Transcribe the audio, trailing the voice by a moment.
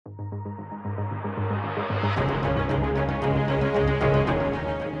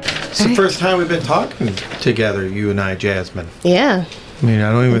It's the first time we've been talking together, you and I, Jasmine. Yeah. I mean,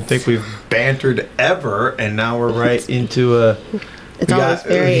 I don't even think we've bantered ever, and now we're right into a... It's always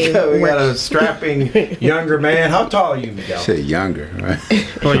very... We got a strapping younger man. How tall are you, Miguel? Say younger, right?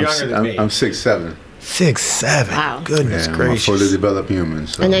 Well, younger than me. I'm 6'7". 6'7". Wow. Goodness gracious. I'm a fully developed human.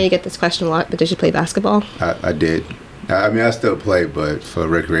 So. I know you get this question a lot, but did you play basketball? I did. I mean, I still play, but for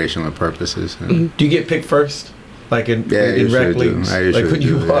recreational purposes. Mm-hmm. Do you get picked first? Like in rec leagues? Like when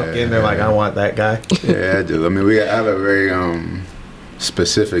you walk in, they're like, I want that guy? Yeah, I do. I mean, we have a very...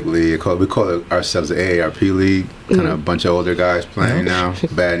 specifically, we call it ourselves the AARP league. Kind of a bunch of older guys playing now,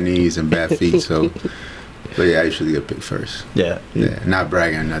 bad knees and bad feet. So, but yeah, I usually get picked first. Yeah. Not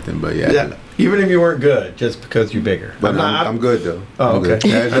bragging or nothing, but yeah. Even if you weren't good, just because you're bigger. But I'm good though. Oh, okay.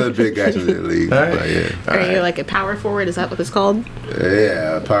 Good. There's other big guys in the league. All right. But yeah. Are you like a power forward? Is that what it's called?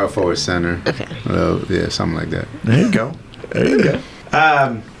 Yeah, power forward center. Okay. Yeah, something like that. There you go. There you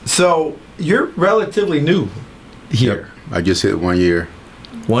go. So you're relatively new here. Yep. I just hit 1 year.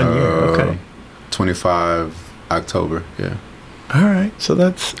 1 year, okay. 25 October, yeah. All right. So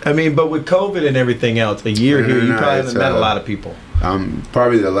that's, I mean, but with COVID and everything else, a year here, you probably haven't met a lot of people.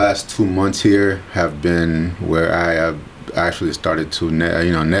 Probably the last 2 months here have been where I have actually started to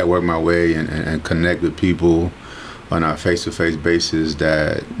network my way and connect with people on a face-to-face basis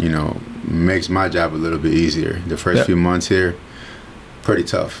that, makes my job a little bit easier. The first few months here, pretty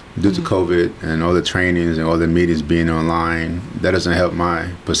tough due to COVID and all the trainings and all the meetings being online. That doesn't help my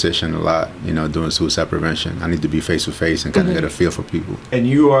position a lot, doing suicide prevention. I need to be face-to-face and kind of get a feel for people. And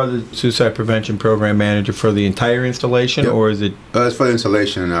you are the suicide prevention program manager for the entire installation, or is it? It's for the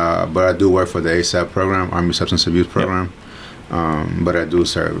installation, but I do work for the ASAP program, Army Substance Abuse Program. But I do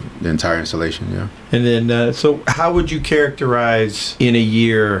serve the entire installation, yeah. And then, so how would you characterize in a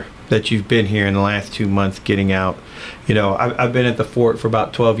year that you've been here in the last 2 months getting out? I've been at the fort for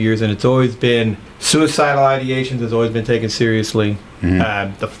about 12 years, and it's always been suicidal ideations has always been taken seriously.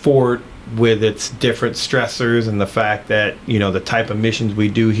 Mm-hmm. The fort, with its different stressors and the fact that, the type of missions we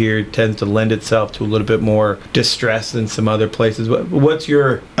do here tends to lend itself to a little bit more distress than some other places. What's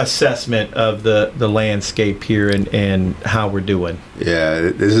your assessment of the landscape here and how we're doing? Yeah,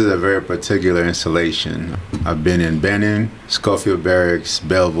 this is a very particular installation. I've been in Benning, Schofield Barracks,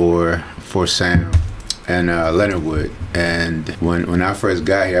 Belvoir, Fort Sam, and Leonard Wood. And when I first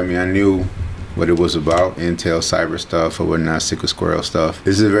got here, I knew what it was about, intel, cyber stuff, or whatnot, sickle squirrel stuff.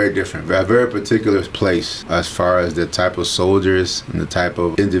 This is very different, a very particular place as far as the type of soldiers and the type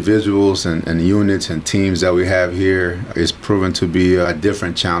of individuals and units and teams that we have here is proven to be a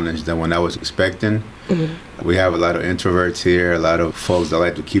different challenge than what I was expecting. Mm-hmm. We have a lot of introverts here, a lot of folks that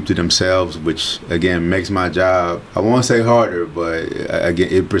like to keep to themselves, which again makes my job, I won't say harder, but again,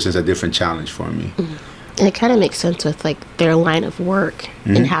 it presents a different challenge for me. Mm-hmm. And it kind of makes sense with their line of work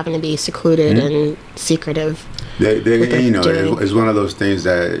and having to be secluded and secretive. It's one of those things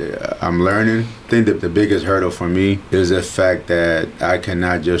that I'm learning. I think that the biggest hurdle for me is the fact that I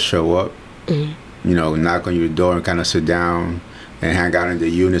cannot just show up, knock on your door and kind of sit down and hang out in the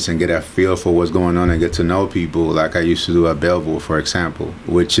units and get a feel for what's going on and get to know people like I used to do at Belleville, for example,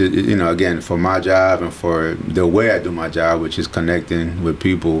 which is, again, for my job and for the way I do my job, which is connecting with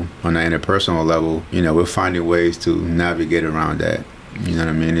people on an interpersonal level, we're finding ways to navigate around that. You know what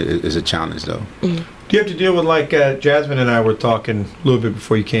I mean? It's a challenge, though. Mm. Do you have to deal with, Jasmine and I were talking a little bit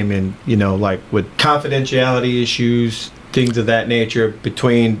before you came in, with confidentiality issues, things of that nature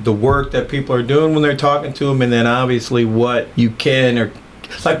between the work that people are doing when they're talking to them and then obviously what you can, or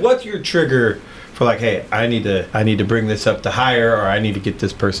what's your trigger for hey, I need to bring this up to higher, or I need to get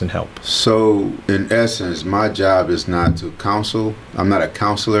this person help? So in essence, my job is not to counsel. I'm not a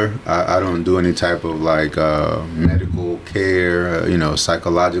counselor. I don't do any type of medical care,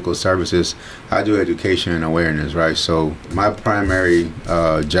 psychological services. I do education and awareness, right? So my primary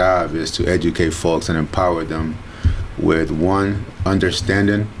job is to educate folks and empower them with one,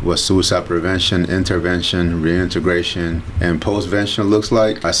 understanding what suicide prevention, intervention, reintegration, and postvention looks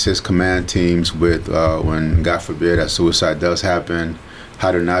like. Assist command teams with when, God forbid, a suicide does happen,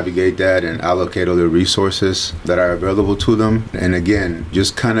 how to navigate that and allocate all the resources that are available to them. And again,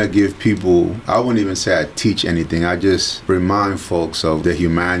 just kind of give people, I wouldn't even say I teach anything, I just remind folks of the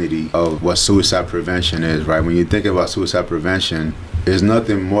humanity of what suicide prevention is, right? When you think about suicide prevention, it's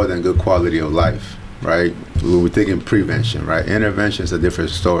nothing more than good quality of life. Right? We're thinking prevention, right? Intervention is a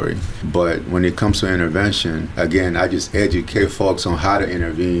different story. But when it comes to intervention, again, I just educate folks on how to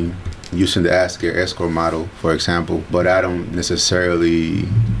intervene using the Ask Care Escort model, for example. But I don't necessarily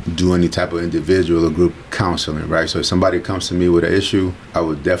do any type of individual or group counseling, right? So if somebody comes to me with an issue, I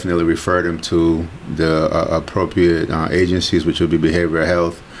would definitely refer them to the appropriate agencies, which would be behavioral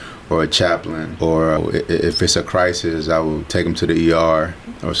health or a chaplain, or if it's a crisis, I will take them to the ER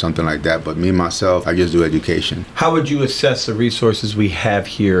or something like that. But me, myself, I just do education. How would you assess the resources we have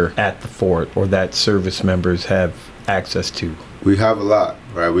here at the fort, or that service members have access to? We have a lot,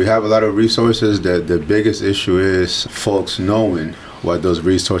 right? We have a lot of resources. The biggest issue is folks knowing what those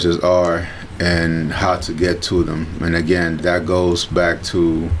resources are and how to get to them. And again, that goes back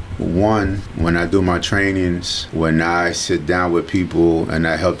to one, when I do my trainings, when I sit down with people and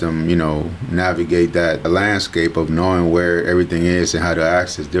I help them, navigate that landscape of knowing where everything is and how to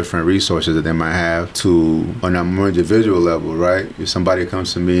access different resources that they might have, to on a more individual level, right? If somebody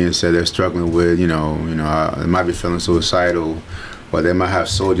comes to me and says they're struggling with, they might be feeling suicidal, or they might have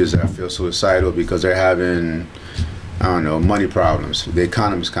soldiers that feel suicidal because they're having, money problems. The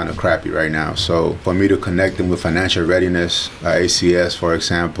economy's kind of crappy right now. So for me to connect them with financial readiness, ACS, for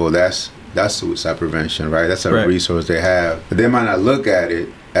example, that's suicide prevention, right? That's a resource they have. But they might not look at it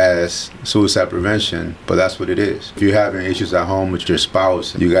as suicide prevention, but that's what it is. If you're having issues at home with your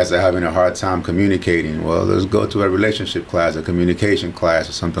spouse, you guys are having a hard time communicating, well, let's go to a relationship class, a communication class,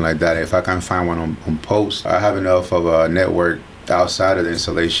 or something like that. If I can find one on post, I have enough of a network outside of the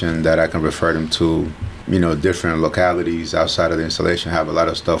installation that I can refer them to. Different localities outside of the installation have a lot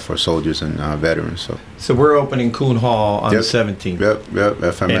of stuff for soldiers and veterans. So we're opening Coon Hall on the 17th. Yep,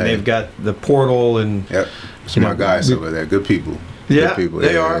 FMA. And they've got the portal and... Yep, some my guys over there, good people. Yeah, good people.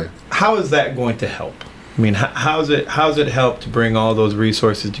 They are. Yeah. How is that going to help? I mean, how's it help to bring all those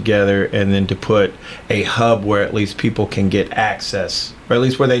resources together and then to put a hub where at least people can get access, or at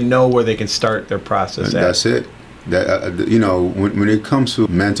least where they know where they can start their process at? That's it. That when it comes to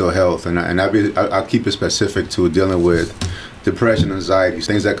mental health, and I'll keep it specific to dealing with depression, anxiety,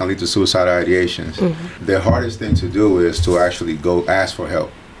 things that can lead to suicidal ideations. Mm-hmm. The hardest thing to do is to actually go ask for help,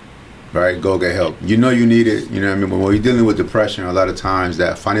 right? Go get help. You need it. But when you're dealing with depression, a lot of times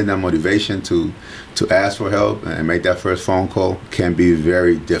that finding that motivation to ask for help and make that first phone call can be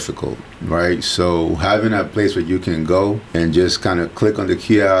very difficult, right? So having a place where you can go and just kind of click on the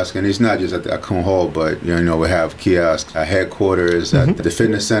kiosk, and it's not just at Coon Hall, but we have kiosks at headquarters, at the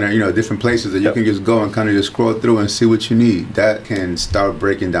fitness center, different places that you can just go and kind of just scroll through and see what you need. That can start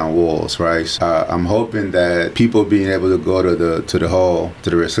breaking down walls, right? I'm hoping that people being able to go to the hall,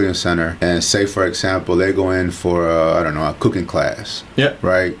 to the Resilience Center, and say, for example, they go in for a cooking class,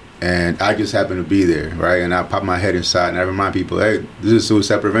 right? And I just happen to be there, right? And I pop my head inside and I remind people, hey, this is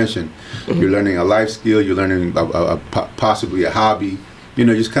suicide prevention. Mm-hmm. You're learning a life skill, you're learning possibly a hobby.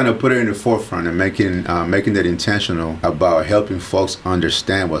 Just kind of put it in the forefront and making that intentional about helping folks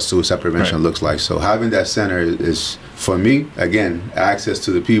understand what suicide prevention looks like. So having that center is, for me, again, access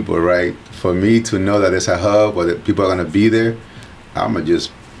to the people, right? For me to know that it's a hub or that people are going to be there, I'm going to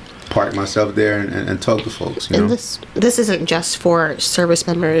just park myself there and talk to folks. And this isn't just for service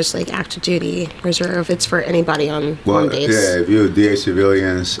members, like active duty, reserve. It's for anybody on base. Yeah, if you're DA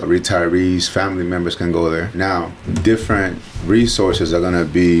civilians, retirees, family members can go there. Now, different resources are going to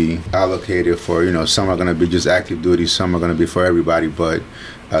be allocated for, some are going to be just active duty, some are going to be for everybody, but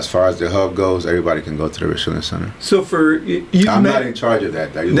as far as the hub goes, everybody can go to the Resilience Center. So for you, I'm not in charge of that.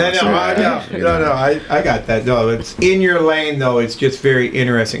 I got that. No, it's in your lane though. It's just very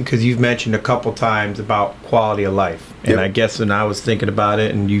interesting because you've mentioned a couple times about quality of life. And I guess when I was thinking about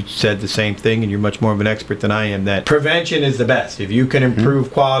it, and you said the same thing, and you're much more of an expert than I am, that prevention is the best. If you can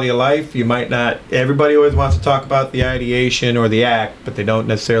improve quality of life, you might not. Everybody always wants to talk about the ideation or the act, but they don't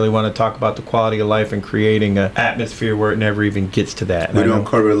necessarily want to talk about the quality of life and creating an atmosphere where it never even gets to that. We don't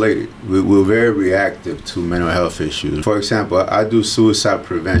correlate it. We're very reactive to mental health issues. For example, I do suicide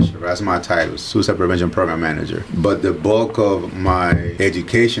prevention. That's my title, Suicide Prevention Program Manager. But the bulk of my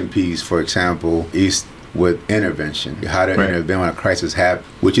education piece, for example, is with intervention, how to intervene when a crisis happens,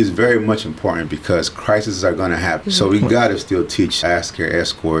 which is very much important because crises are going to happen. So we got to still teach Ask Care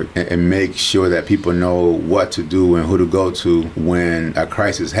Escort and make sure that people know what to do and who to go to when a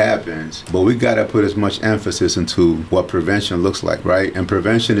crisis happens. But we got to put as much emphasis into what prevention looks like, right? And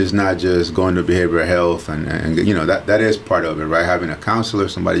prevention is not just going to behavioral health and that is part of it, right? Having a counselor,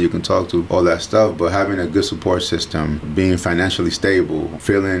 somebody you can talk to, all that stuff, but having a good support system, being financially stable,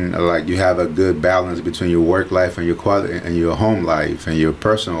 feeling like you have a good balance between your work life and your quality and your home life and your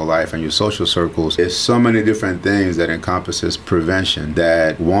personal life and your social circles. There's so many different things that encompasses prevention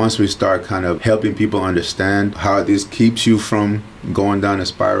that once we start kind of helping people understand how this keeps you from going down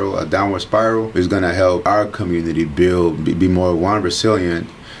a downward spiral, is going to help our community be more, one, resilient,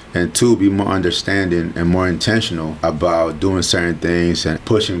 and two, be more understanding and more intentional about doing certain things and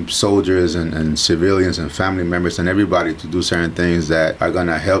pushing soldiers and civilians and family members and everybody to do certain things that are going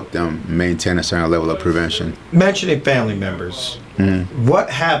to help them maintain a certain level of prevention. Mentioning family members, What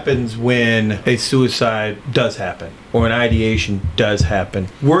happens when a suicide does happen or an ideation does happen?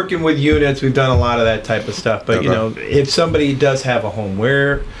 Working with units, we've done a lot of that type of stuff. But, if somebody does have a home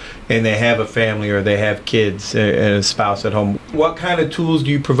and they have a family or they have kids and a spouse at home, what kind of tools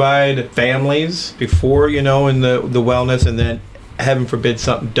do you provide families before, in the wellness, and then heaven forbid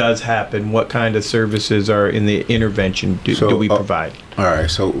something does happen, what kind of services are in the intervention do we provide? All right,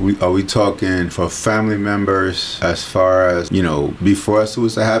 so are we talking for family members as far as, before a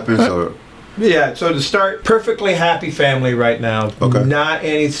suicide happens, or? Yeah, so to start, perfectly happy family right now. Okay. Not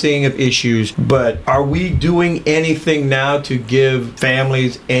anything of issues, but are we doing anything now to give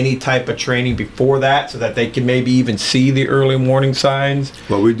families any type of training before that so that they can maybe even see the early warning signs?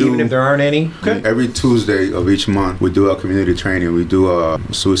 Well, we do. Even if there aren't any? Okay. Every Tuesday of each month, we do a community training. We do a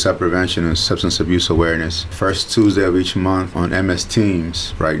suicide prevention and substance abuse awareness. First Tuesday of each month on MS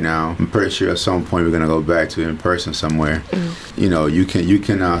Teams right now. I'm pretty sure at some point we're going to go back to in person somewhere. You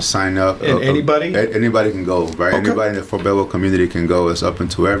can sign up. Anybody? Anybody can go, right? Okay. Anybody in the Fort Belvoir community can go. It's open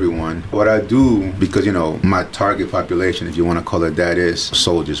to everyone. What I do, because, my target population, if you want to call it that, is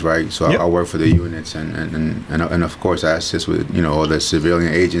soldiers, right? So I work for the units and of course I assist with, all the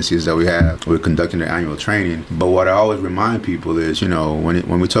civilian agencies that we have. We're conducting the annual training. But what I always remind people is,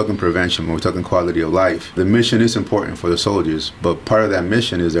 when we're talking prevention, when we're talking quality of life, the mission is important for the soldiers, but part of that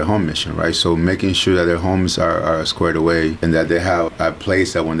mission is their home mission, right? So making sure that their homes are squared away and that they have a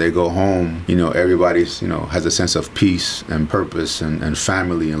place that when they go home, everybody's, has a sense of peace and purpose and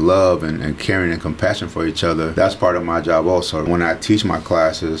family and love and caring and compassion for each other. That's part of my job also. When I teach my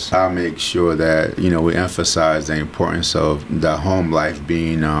classes, I make sure that, we emphasize the importance of the home life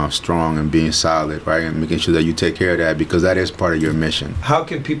being strong and being solid, right? And making sure that you take care of that because that is part of your mission. How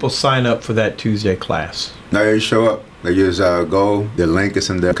can people sign up for that Tuesday class? Now you show up. They just go. The link is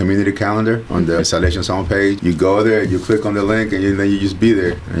in the community calendar on the installations homepage. You go there, you click on the link, and then you just be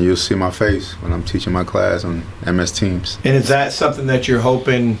there, and you'll see my face when I'm teaching my class on MS Teams. And is that something that you're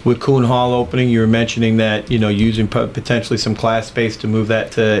hoping with Coon Hall opening? You were mentioning that using potentially some class space to move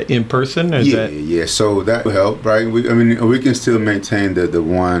that to in person. Yeah. So that will help, right? We can still maintain the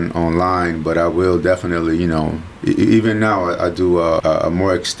one online, but I will definitely, even now I do a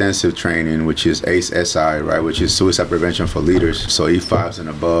more extensive training, which is ACE-SI, right, which is suicide prevention for leaders. So E5s and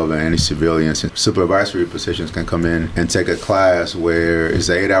above and any civilians in supervisory positions can come in and take a class where it's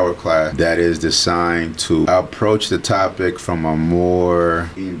an 8-hour class that is designed to approach the topic from a more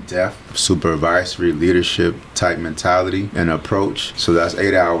in-depth supervisory leadership type mentality and approach. So that's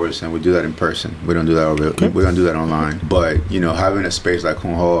 8 hours, and we do that in person. We don't do that we don't do that online. But having a space like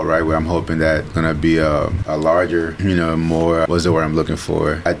Coon Hall, right, where I'm hoping that it's gonna be a larger, more, what's the word I'm looking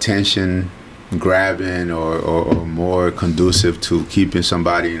for, attention grabbing or more conducive to keeping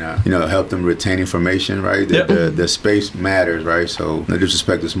somebody, help them retain information, right? The space matters, right? So no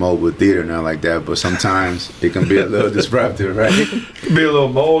disrespect to Smallwood Theater, nothing like that, but sometimes it can be a little disruptive, right? It can be a little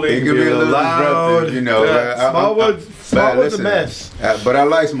moldy. It can be a little loud. Disruptive, Smallwood's a mess. But I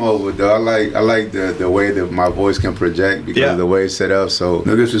like Smallwood though. I like the way that my voice can project because of the way it's set up. So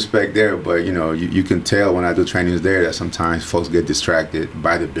no disrespect there, but you can tell when I do trainings there that sometimes folks get distracted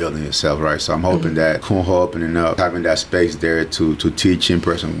by the building itself, right? So I'm hoping that Coon Hall opening up, having that space there to teach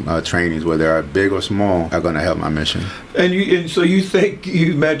in-person trainings, whether they're big or small, are going to help my mission. And so you think,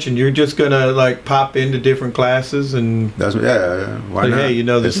 you mentioned you're just going to pop into different classes and why not? Hey,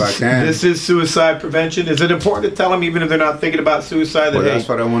 this is suicide prevention. Is it important to tell them even if they're not thinking about suicide? That's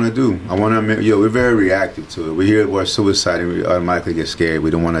what I want to do. I want to. We're very reactive to it. We hear the word suicide and we automatically get scared. We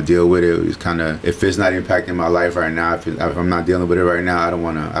don't want to deal with it. It's kind of, if it's not impacting my life right now, if I'm not dealing with it right now, I don't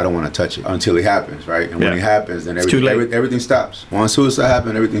want to touch it until it happens, right? And when it happens, then everything stops. Once suicide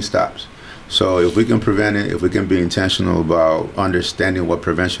happens, everything stops. So if we can prevent it, if we can be intentional about understanding what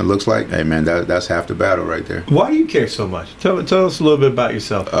prevention looks like, hey man, that's half the battle right there. Why do you care so much? Tell us a little bit about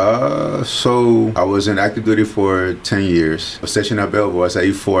yourself. So I was in active duty for 10 years. I was stationed at Belvoir. I was at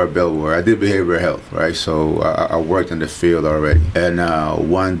E4 at Belvoir. I did behavioral health, right? So I worked in the field already. And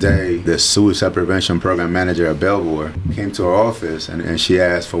one day, the suicide prevention program manager at Belvoir came to our office and she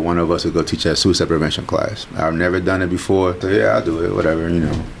asked for one of us to go teach a suicide prevention class. I've never done it before. So yeah, I'll do it, whatever,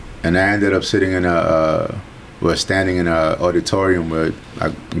 And I ended up standing in an auditorium with a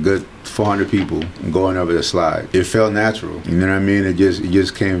good 400 people going over the slide. It felt natural. You know what I mean? It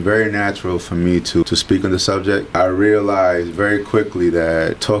just came very natural for me to speak on the subject. I realized very quickly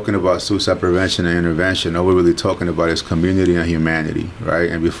that talking about suicide prevention and intervention, all we're really talking about is community and humanity, right?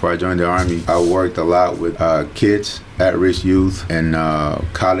 And before I joined the Army, I worked a lot with kids, at-risk youth, and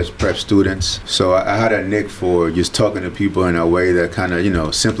college prep students. So I had a nick for just talking to people in a way that kind of,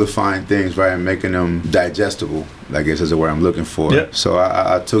 simplifying things, right, and making them digestible, I guess is the word I'm looking for. Yep. So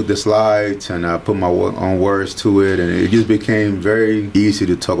I took the slides and I put my own words to it, and it just became very easy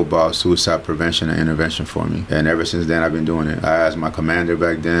to talk about suicide prevention and intervention for me. And ever since then, I've been doing it. I asked my commander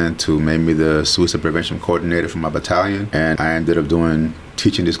back then to make me the suicide prevention coordinator for my battalion, and I ended up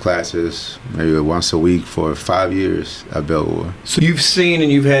teaching these classes maybe once a week for 5 years at Belvoir. So you've seen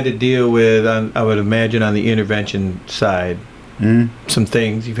and you've had to deal with, I would imagine on the intervention side, some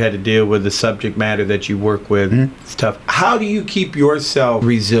things. You've had to deal with the subject matter that you work with. It's tough. How do you keep yourself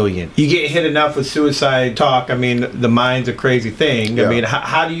resilient? You get hit enough with suicide talk. I mean, the mind's a crazy thing. Yeah. I mean,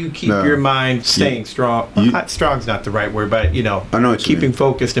 how do you keep your mind staying strong? Strong's not the right word, but, I know keeping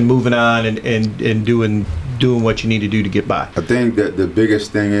focused and moving on and doing what you need to do to get by. I think that the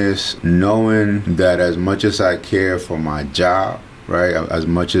biggest thing is knowing that as much as I care for my job, right,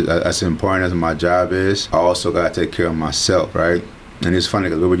 as important as my job is, I also got to take care of myself, right? And it's funny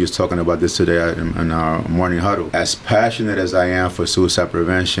because we were just talking about this today in our morning huddle. As passionate as I am for suicide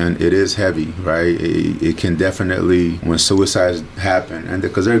prevention, it is heavy, right? It can definitely, when suicides happen, and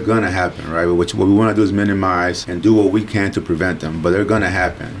because they're gonna happen, right? What we want to do is minimize and do what we can to prevent them, but they're gonna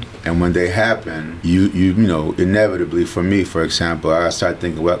happen. And when they happen, you inevitably, for me, for example, I start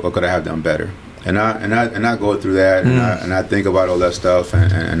thinking, what could I have done better? And I go through that, and I think about all that stuff,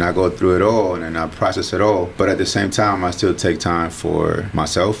 and I go through it all, and I process it all. But at the same time, I still take time for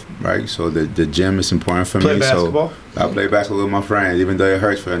myself, right? So the gym is important for me. Play basketball? So I play basketball with my friends, even though it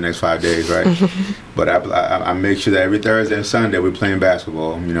hurts for the next 5 days, right? But I make sure that every Thursday and Sunday we're playing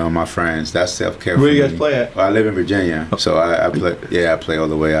basketball, my friends. That's self-care for me. Where do you guys play at? Well, I live in Virginia, so I play all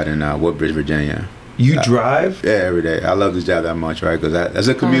the way out in Woodbridge, Virginia. You drive? Yeah, every day. I love this job that much, right? Because that's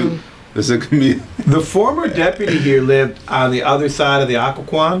a commute. It's a commute. The former deputy here lived on the other side of the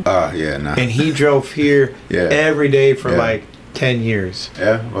Occoquan. Oh, yeah, nah. And he drove here every day for like 10 years.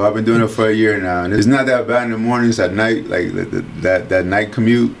 Yeah, well, I've been doing it for a year now. And it's not that bad in the mornings. At night, like that night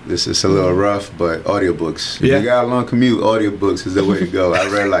commute, it's a little rough, but audiobooks. If you got a long commute, audiobooks is the way to go. I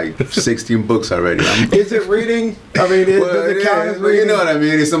read like 16 books already. Is it reading? I mean, does it count as reading? You know what I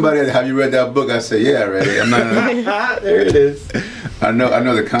mean? If somebody, have you read that book? I say, yeah, I read it. I'm not there it is. I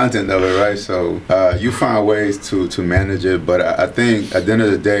know the content of it, right? So you find ways to manage it, but I think at the end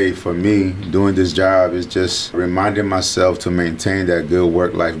of the day, for me, doing this job is just reminding myself to maintain that good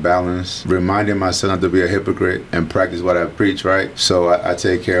work-life balance, reminding myself not to be a hypocrite and practice what I preach, right? So I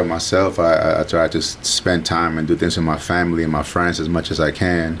take care of myself. I try to spend time and do things with my family and my friends as much as I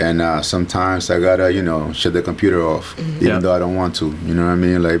can. And sometimes I gotta, shut the computer off, even though I don't want to. You know what I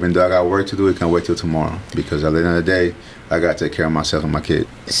mean? Like, even though I got work to do, it can wait till tomorrow, because at the end of the day, I got to take care of myself and my kid.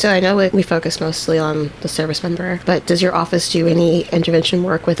 So I know we focus mostly on the service member, but does your office do any intervention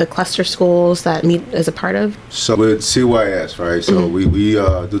work with the cluster schools that Meade is a part of? So with CYS, right? So we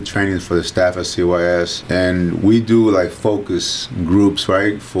do trainings for the staff at CYS, and we do like focus groups,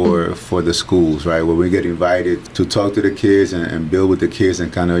 right, for the schools, right, where we get invited to talk to the kids and build with the kids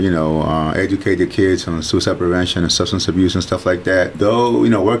and kind of, educate the kids on suicide prevention and substance abuse and stuff like that. Though,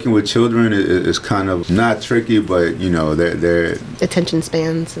 working with children is kind of not tricky, but, they're attention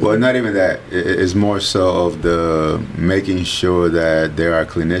spans. Well, not even that. It's more so of the making sure that there are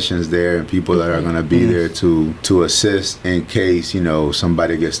clinicians there and people that are going to be there to assist in case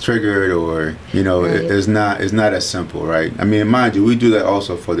somebody gets triggered or it's not as simple, right? I mean, mind you, we do that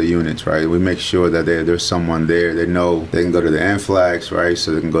also for the units, right? We make sure that there's someone there. They know they can go to the MFLAGs, right?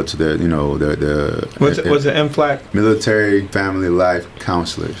 So they can go to the what's the MFLAG? Military Family Life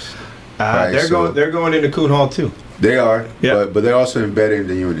Counselors. Right? They're going into Coon Hall too. They are, but they're also embedded in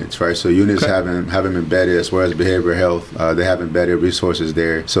the units, right? So units have them embedded, as well as behavioral health. They have embedded resources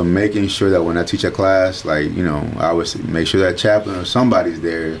there. So making sure that when I teach a class, I always make sure that chaplain or somebody's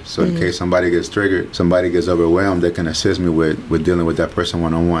there, so in case somebody gets triggered, somebody gets overwhelmed, they can assist me with dealing with that person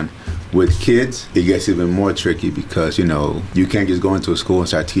one-on-one. With kids, it gets even more tricky because, you can't just go into a school and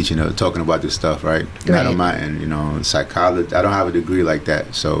start teaching or talking about this stuff, right? Not on my end, psychology. I don't have a degree like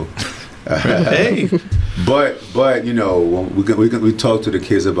that, so... Hey. But we talk to the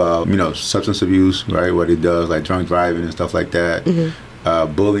kids about substance abuse, right? What it does, like drunk driving and stuff like that.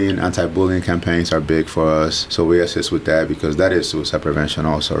 Bullying, anti-bullying campaigns are big for us. So we assist with that because that is suicide prevention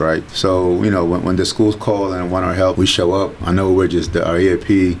also, right? So, you know, when the schools call and want our help, we show up. I know we're just, our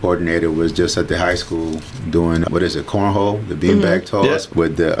EAP coordinator was just at the high school doing, cornhole, the beanbag toss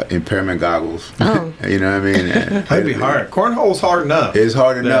with the impairment goggles. Oh. You know what I mean? That'd be hard. Cornhole's hard enough. It's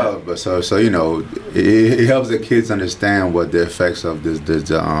hard enough, but so you know, it helps the kids understand what the effects of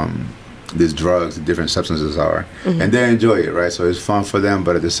these drugs, the different substances are, and they enjoy it, right? So it's fun for them,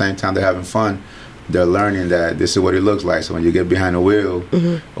 but at the same time they're having fun. They're learning that this is what it looks like. So when you get behind the wheel,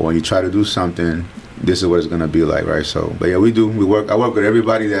 or when you try to do something, this is what it's gonna be like, right? So, but yeah, I work with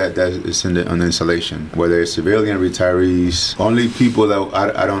everybody that is on the installation, whether it's civilian, retirees. Only people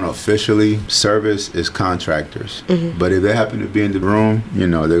that I don't officially service is contractors. But if they happen to be in the room, you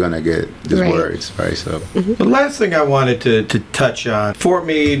know, they're gonna get these words, right? So, the last thing I wanted to touch on, Fort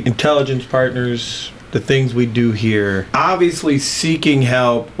Meade Intelligence Partners, the things we do here, obviously seeking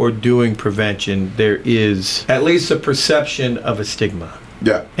help or doing prevention, there is at least a perception of a stigma.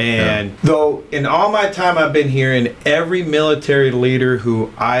 Yeah. And though in all my time I've been here, and every military leader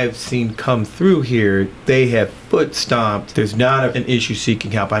who I've seen come through here, they have foot stomped. There's not an issue seeking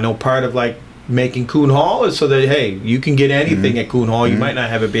help. I know part of like making Coon Hall is so that, hey, you can get anything at Coon Hall. You might not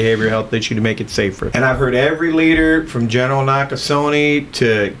have a behavioral health issue to make it safer. And I've heard every leader from General Nakasone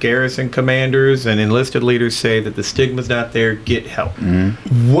to garrison commanders and enlisted leaders say that the stigma's not there, get help.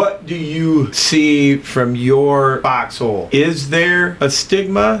 What do you see from your foxhole? Is there a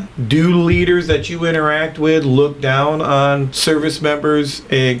stigma? Do leaders that you interact with look down on service members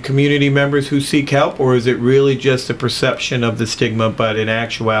and community members who seek help? Or is it really just a perception of the stigma, but in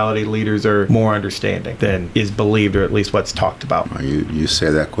actuality leaders are more understanding than is believed, or at least what's talked about? Well, you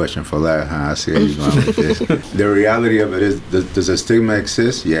said that question for that, huh? I see how you're going with this. The reality of it is, does a stigma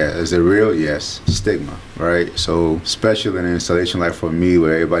exist? Yeah. Is it real? Yes. Stigma, right? So, especially in an installation like for me,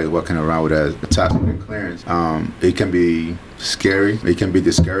 where everybody's walking around with a top secret clearance, it can be scary. It can be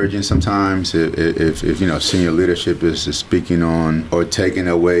discouraging sometimes if you know, senior leadership is speaking on or taking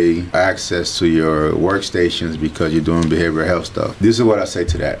away access to your workstations because you're doing behavioral health stuff. This is what I say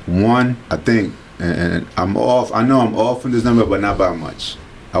to that. One, I think, and I'm off. I know I'm off from this number, but not by much.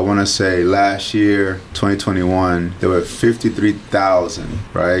 I want to say last year, 2021, there were 53,000,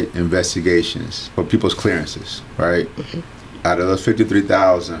 right, investigations for people's clearances, right? Out of those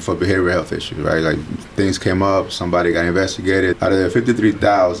 53,000 for behavioral health issues, right? Like things came up, somebody got investigated. Out of the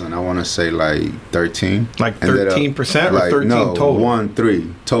 53,000, I want to say like 13. Like 13% or 13 total?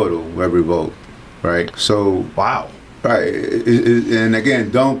 3 total were revoked, right? So, wow. Right, and again,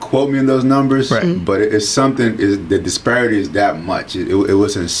 don't quote me on those numbers, but it's something. The disparity is that much. It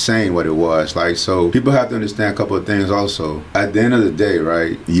was insane what it was. Like, so people have to understand a couple of things. Also, at the end of the day,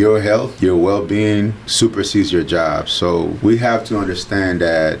 right, your health, your well-being supersedes your job. So we have to understand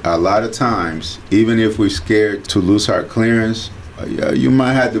that a lot of times, even if we're scared to lose our clearance, you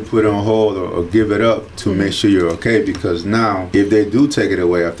might have to put it on hold or give it up to make sure you're okay, because now if they do take it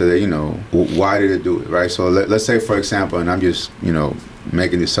away after they, you know, why did they do it, right? So let's say, for example, and I'm just, you know,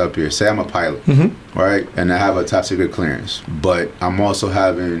 making this up here, say I'm a pilot, right, and I have a top secret clearance, but I'm also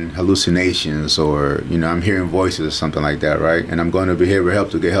having hallucinations, or, you know, I'm hearing voices or something like that, right, and I'm going to behavioral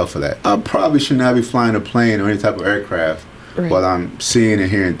health to get help for that. I probably should not be flying a plane or any type of aircraft while I'm seeing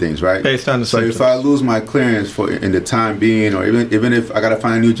and hearing things, right? Based on the symptoms. If I lose my clearance for in the time being, or even if I gotta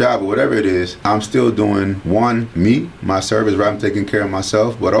find a new job or whatever it is, I'm still doing my service, right? I'm taking care of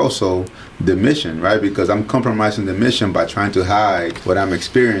myself, but also the mission, right? Because I'm compromising the mission by trying to hide what I'm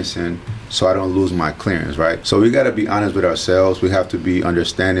experiencing so I don't lose my clearance, right? So we got to be honest with ourselves. We have to be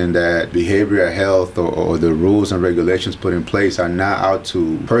understanding that behavioral health or the rules and regulations put in place are not out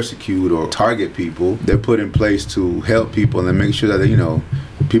to persecute or target people. They're put in place to help people and make sure that, you know,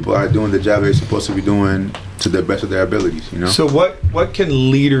 people are doing the job they're supposed to be doing to the best of their abilities, you know? So what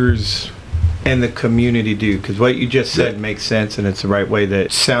can leaders and the community do? Because what you just said makes sense, and it's the right way,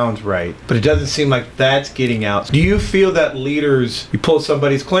 that sounds right, but it doesn't seem like that's getting out. Do you feel that leaders, you pull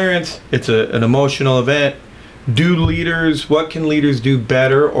somebody's clearance, it's an emotional event, what can leaders do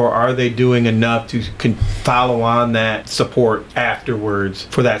better, or are they doing enough to follow on that support afterwards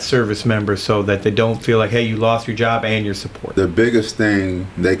for that service member so that they don't feel like, hey, you lost your job and your support? The biggest thing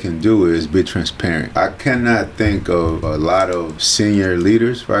they can do is be transparent. I cannot think of a lot of senior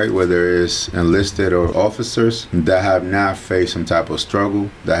leaders, right, whether it's enlisted or officers, that have not faced some type of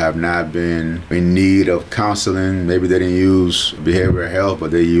struggle, that have not been in need of counseling. Maybe they didn't use behavioral health, but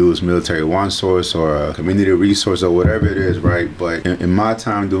they use military one source or a community resource resource or whatever it is, right? But in my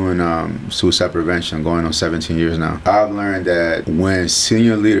time doing suicide prevention, going on 17 years now, I've learned that when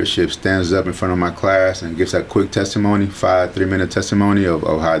senior leadership stands up in front of my class and gives that quick testimony, 3-minute testimony of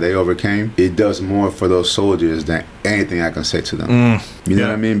how they overcame, it does more for those soldiers than anything I can say to them. You know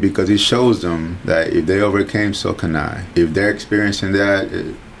what I mean? Because it shows them that if they overcame, so can I. If they're experiencing that,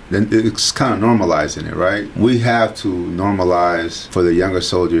 then it's kind of normalizing it, right? We have to normalize for the younger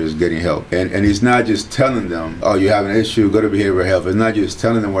soldiers getting help. And it's not just telling them, oh, you have an issue, go to behavioral health. It's not just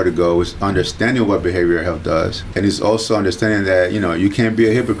telling them where to go. It's understanding what behavioral health does. And it's also understanding that, you can't be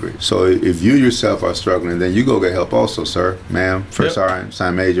a hypocrite. So if you yourself are struggling, then you go get help also, sir, ma'am, first sergeant,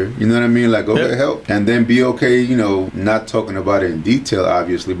 sergeant major. You know what I mean? Like, go get help. And then be okay, not talking about it in detail,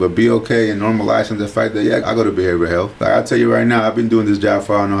 obviously, but be okay and normalizing the fact that, I go to behavioral health. Like, I'll tell you right now, I've been doing this job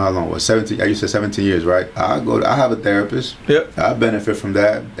for I don't know how long. 17? You said 17 years, right? I have a therapist. Yep. I benefit from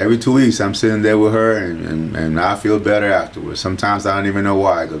that. Every 2 weeks, I'm sitting there with her, and I feel better afterwards. Sometimes I don't even know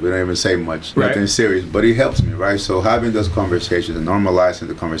why, because we don't even say much, nothing serious, but it helps me, right? So having those conversations and normalizing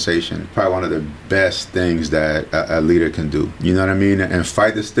the conversation, probably one of the best things that a leader can do. You know what I mean? And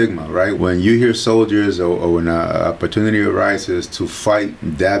fight the stigma, right? When you hear soldiers or when an opportunity arises to fight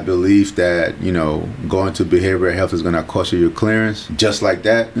that belief that, going to behavioral health is going to cost you your clearance, just like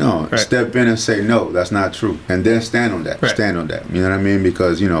that, step in and say, no, that's not true. And then stand on that. Stand on that. You know what I mean?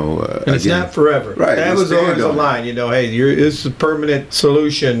 Because, and it's not forever. Right. That was always a line, hey, it's a permanent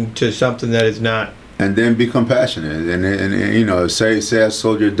solution to something that is not. And then be compassionate, and say a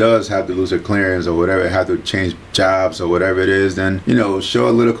soldier does have to lose their clearance or whatever, have to change jobs or whatever it is, then show a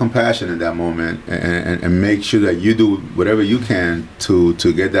little compassion in that moment, and make sure that you do whatever you can to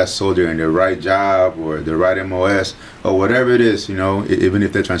get that soldier in the right job or the right MOS or whatever it is. Even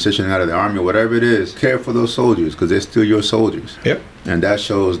if they're transitioning out of the army, whatever it is, care for those soldiers because they're still your soldiers. Yep. And that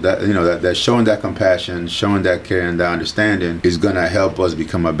shows that that showing that compassion, showing that care and that understanding is gonna help us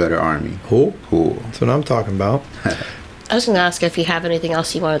become a better army. Cool. That's what I'm talking about. I was going to ask if you have anything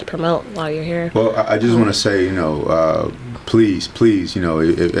else you wanted to promote while you're here. Well, I just want to say, please,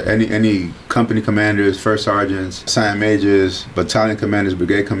 if any company commanders, first sergeants, sergeant majors, battalion commanders,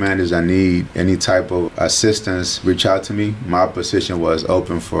 brigade commanders that need any type of assistance, reach out to me. My position was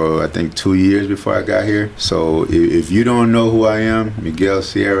open for, I think, 2 years before I got here. So if you don't know who I am, Miguel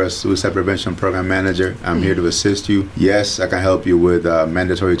Sierra, Suicide Prevention Program Manager, I'm here to assist you. Yes, I can help you with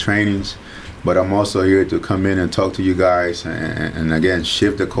mandatory trainings. But I'm also here to come in and talk to you guys and again,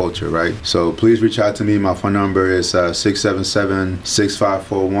 shift the culture, right? So please reach out to me. My phone number is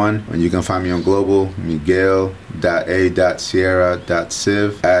 677-6541. And you can find me on Global,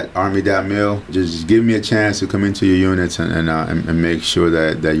 miguel.a.sierra.civ@army.mil. Just give me a chance to come into your units and make sure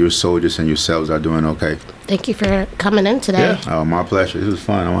that your soldiers and yourselves are doing okay. Thank you for coming in today. Yeah. Oh, my pleasure. This was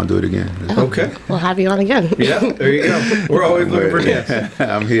fun. I want to do it again. Okay. We'll have you on again. Yeah, there you go. We're always looking for guests.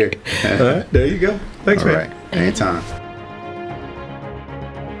 I'm here. All right, there you go. Thanks, man. All right. Anytime.